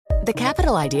The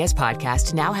Capital Ideas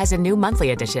Podcast now has a new monthly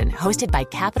edition hosted by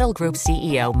Capital Group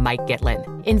CEO Mike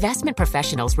Gitlin. Investment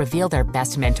professionals reveal their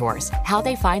best mentors, how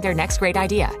they find their next great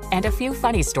idea, and a few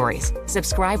funny stories.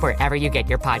 Subscribe wherever you get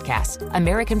your podcasts.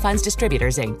 American Funds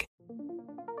Distributors, Inc.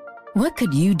 What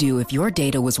could you do if your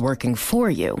data was working for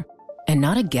you and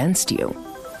not against you?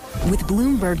 With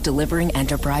Bloomberg delivering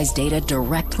enterprise data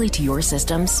directly to your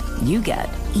systems, you get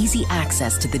easy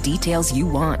access to the details you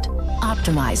want,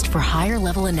 optimized for higher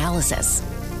level analysis,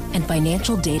 and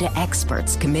financial data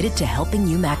experts committed to helping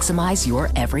you maximize your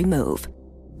every move.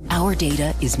 Our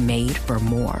data is made for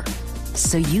more,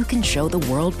 so you can show the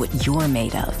world what you're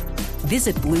made of.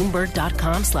 Visit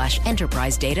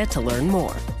Bloomberg.com/enterprise data to learn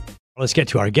more. Let's get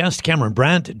to our guest, Cameron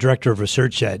Brandt, Director of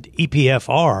Research at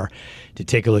EPFR, to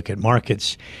take a look at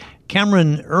markets.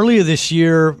 Cameron, earlier this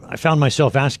year, I found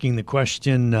myself asking the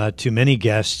question to many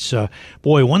guests,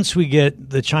 once we get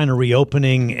the China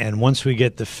reopening and once we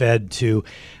get the Fed to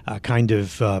kind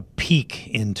of peak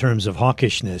in terms of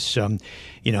hawkishness, how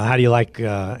do you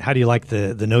like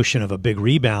the notion of a big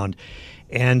rebound?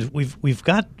 And we've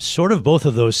got sort of both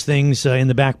of those things in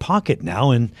the back pocket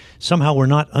now, and somehow we're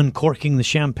not uncorking the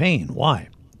champagne. Why?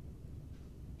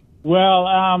 Well,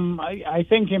 I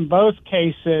think in both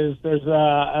cases there's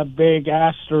a big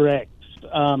asterisk.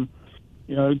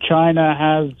 China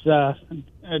has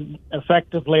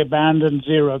effectively abandoned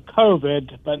zero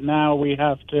COVID, but now we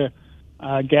have to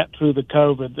get through the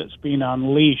COVID that's been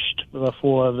unleashed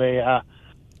before the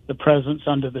presents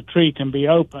under the tree can be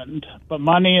opened. But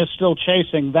money is still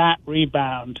chasing that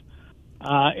rebound.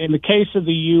 In the case of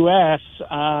the U.S.,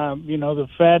 the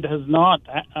Fed has not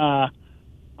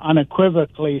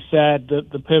unequivocally said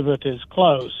that the pivot is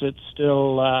close. It's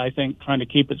still, I think, trying to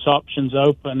keep its options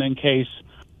open in case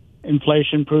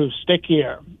inflation proves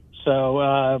stickier.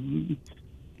 So,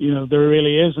 there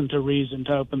really isn't a reason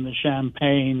to open the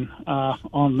champagne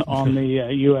on the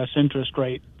U.S. interest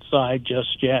rate side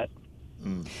just yet.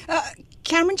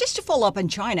 Cameron, just to follow up on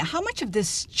China, how much of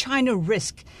this China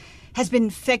risk has been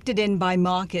factored in by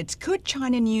markets? Could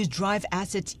China news drive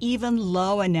assets even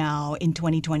lower now in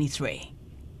 2023?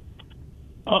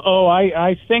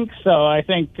 I think so. I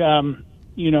think,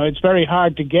 it's very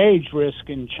hard to gauge risk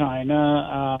in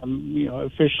China.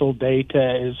 Official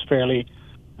data is fairly,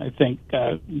 I think,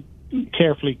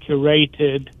 carefully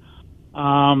curated.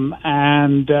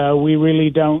 And we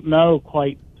really don't know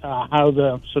quite how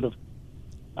the sort of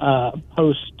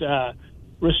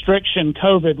post-restriction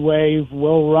COVID wave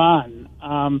will run.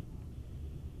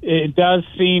 It does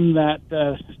seem that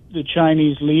the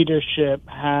Chinese leadership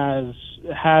has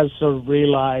sort of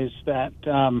realized that,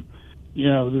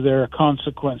 there are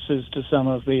consequences to some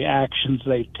of the actions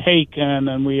they've taken,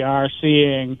 and we are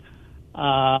seeing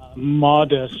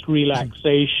modest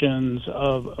relaxations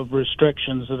of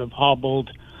restrictions that have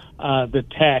hobbled the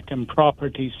tech and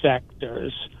property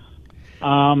sectors.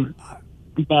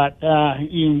 But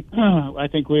I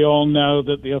think we all know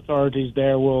that the authorities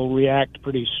there will react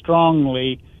pretty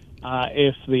strongly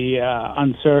if the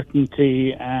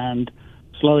uncertainty and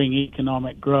slowing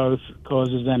economic growth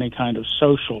causes any kind of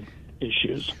social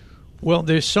issues. Well,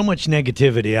 there's so much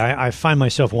negativity. I find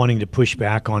myself wanting to push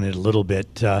back on it a little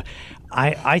bit.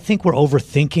 I think we're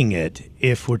overthinking it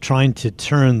if we're trying to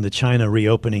turn the China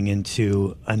reopening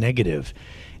into a negative.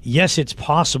 Yes, it's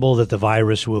possible that the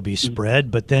virus will be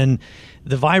spread, but then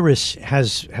the virus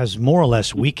has more or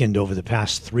less weakened over the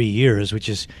past 3 years, which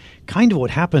is kind of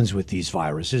what happens with these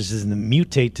viruses, is they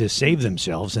mutate to save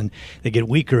themselves and they get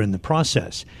weaker in the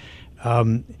process.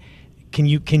 Can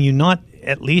you not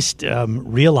at least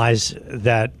realize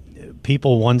that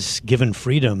people, once given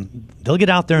freedom, they'll get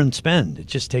out there and spend?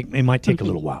 It might take a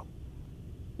little while.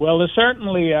 Well, there's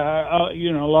certainly, a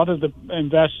lot of the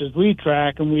investors we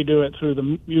track, and we do it through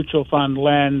the mutual fund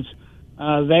lens,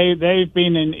 they've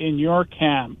been in your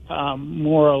camp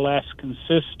more or less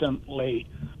consistently,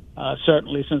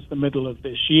 certainly since the middle of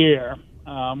this year.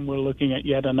 We're looking at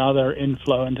yet another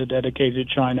inflow into dedicated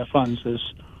China funds this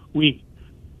week.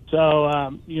 So,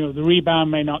 the rebound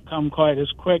may not come quite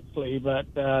as quickly, but,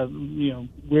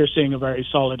 we're seeing a very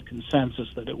solid consensus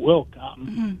that it will come.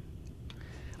 Mm-hmm.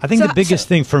 I think the biggest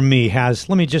thing for me let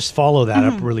me just follow that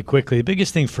up really quickly. The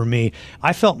biggest thing for me,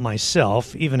 I felt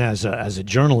myself, even as a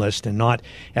journalist and not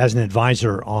as an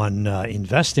advisor on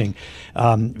investing,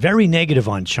 very negative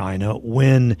on China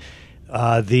when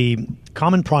the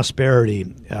common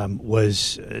prosperity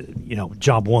was,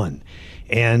 job one.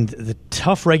 And the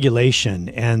tough regulation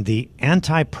and the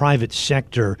anti-private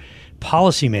sector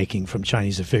policymaking from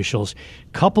Chinese officials,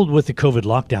 coupled with the COVID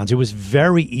lockdowns, it was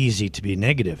very easy to be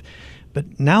negative.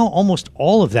 But now almost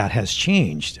all of that has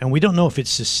changed, and we don't know if it's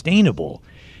sustainable.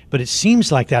 But it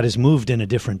seems like that has moved in a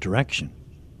different direction,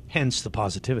 hence the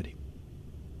positivity.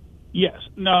 Yes,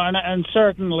 no, and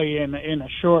certainly in a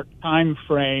short time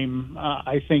frame,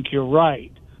 I think you're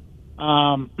right.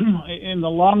 In the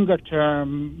longer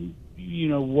term,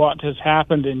 what has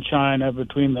happened in China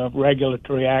between the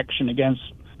regulatory action against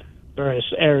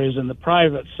various areas in the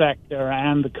private sector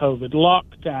and the COVID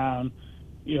lockdown,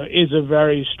 is a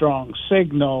very strong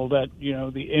signal that,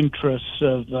 the interests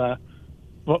of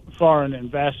foreign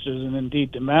investors and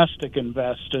indeed domestic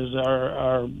investors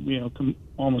are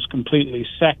almost completely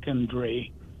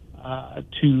secondary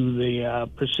to the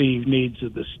perceived needs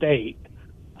of the state.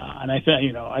 And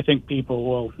I think people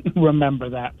will remember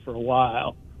that for a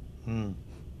while.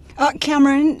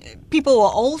 Cameron, people will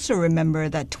also remember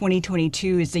that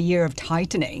 2022 is the year of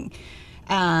tightening,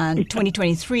 and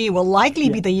 2023 will likely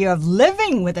be the year of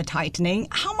living with a tightening.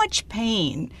 How much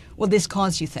pain will this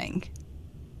cause, you think?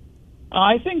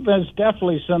 I think there's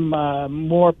definitely some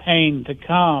more pain to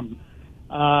come.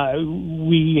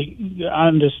 We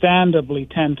understandably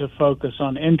tend to focus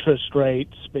on interest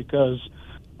rates because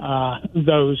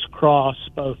those cross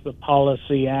both the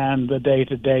policy and the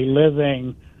day-to-day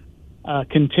living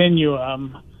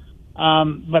continuum.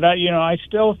 But I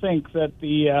still think that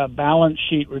the balance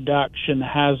sheet reduction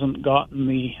hasn't gotten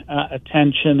the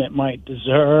attention it might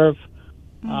deserve.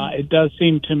 It does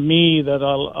seem to me that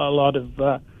a lot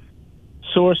of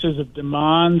sources of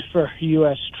demand for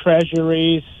U.S.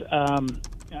 Treasuries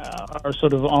are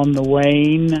sort of on the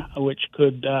wane, which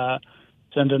could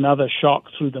send another shock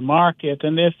through the market.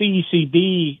 And if the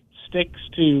ECB sticks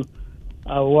to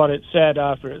what it said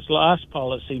after its last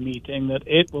policy meeting, that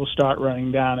it will start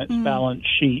running down its balance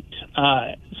sheet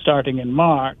starting in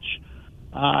March,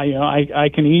 I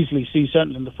can easily see,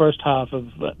 certainly in the first half of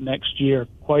next year,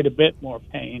 quite a bit more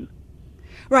pain.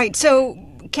 Right. So,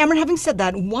 Cameron, having said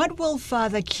that, what will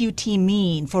further QT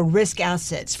mean for risk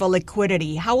assets, for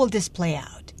liquidity? How will this play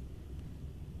out?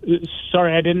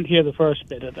 Sorry, I didn't hear the first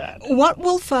bit of that. What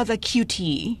will further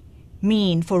QT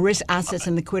mean for risk assets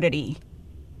and liquidity?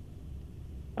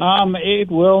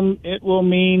 It will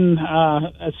mean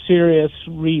a serious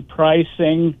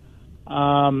repricing.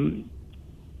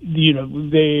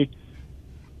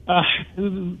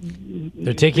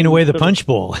 They're taking away the punch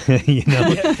bowl.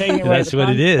 That's what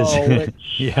it is.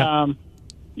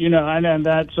 And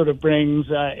that sort of brings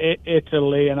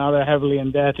Italy and other heavily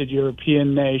indebted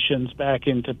European nations back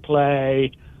into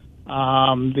play.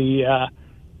 The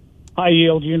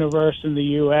high-yield universe in the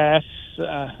U.S.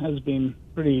 Has been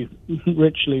pretty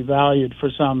richly valued for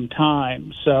some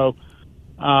time. So,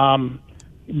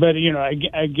 but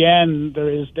again, there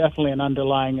is definitely an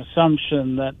underlying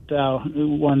assumption that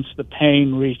once the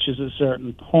pain reaches a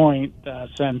certain point,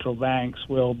 central banks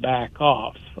will back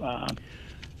off.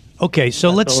 Okay, so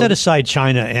let's set aside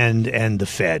China and the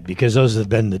Fed, because those have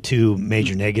been the two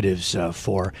major negatives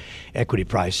for equity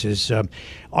prices.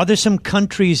 Are there some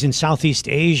countries in Southeast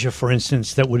Asia, for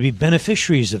instance, that would be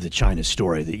beneficiaries of the China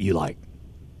story that you like?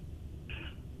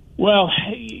 Well,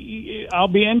 I'll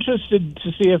be interested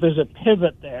to see if there's a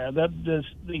pivot there.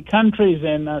 The countries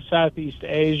in Southeast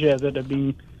Asia that have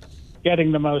been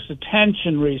getting the most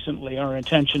attention recently, or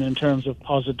attention in terms of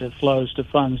positive flows to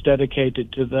funds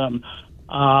dedicated to them,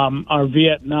 are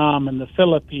Vietnam and the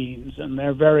Philippines, and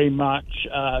they're very much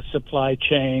supply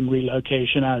chain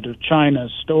relocation out of China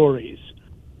stories.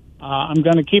 I'm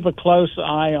going to keep a close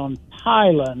eye on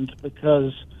Thailand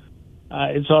because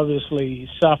it's obviously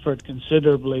suffered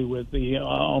considerably with the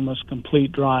almost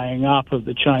complete drying up of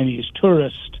the Chinese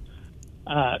tourist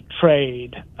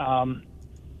trade. And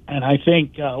I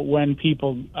think when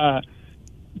people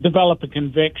develop a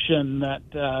conviction that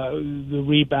the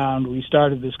rebound we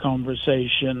started this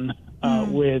conversation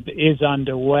with is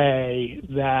underway,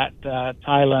 that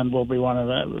Thailand will be one of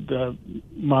the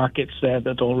markets there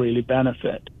that will really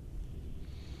benefit.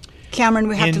 Cameron,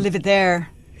 we have to leave it there.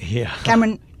 Yeah.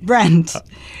 Cameron Brandt,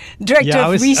 Director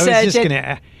of Research.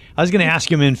 I was going to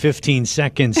ask him in 15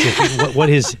 seconds what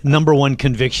his number one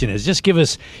conviction is. Just give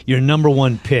us your number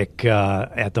one pick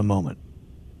at the moment.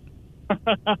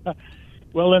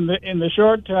 Well, in the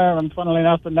short term, and funnily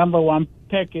enough, the number one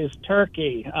pick is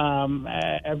Turkey.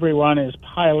 Everyone is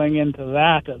piling into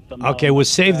that at the moment. Okay, we'll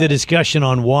save the discussion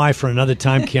on why for another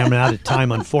time. Cameron, out of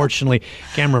time, unfortunately.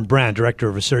 Cameron Brandt, Director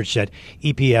of Research at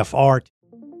EPFR.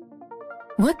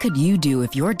 What could you do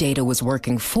if your data was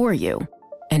working for you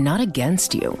and not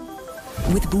against you?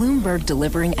 With Bloomberg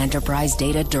delivering enterprise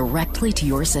data directly to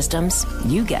your systems,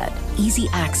 you get easy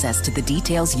access to the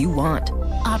details you want,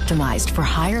 optimized for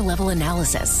higher-level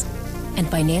analysis, and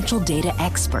financial data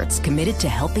experts committed to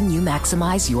helping you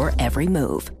maximize your every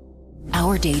move.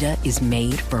 Our data is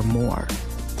made for more.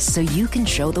 so you can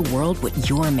show the world what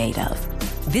you're made of.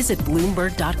 Visit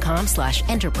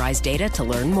Bloomberg.com/enterprise data to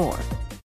learn more.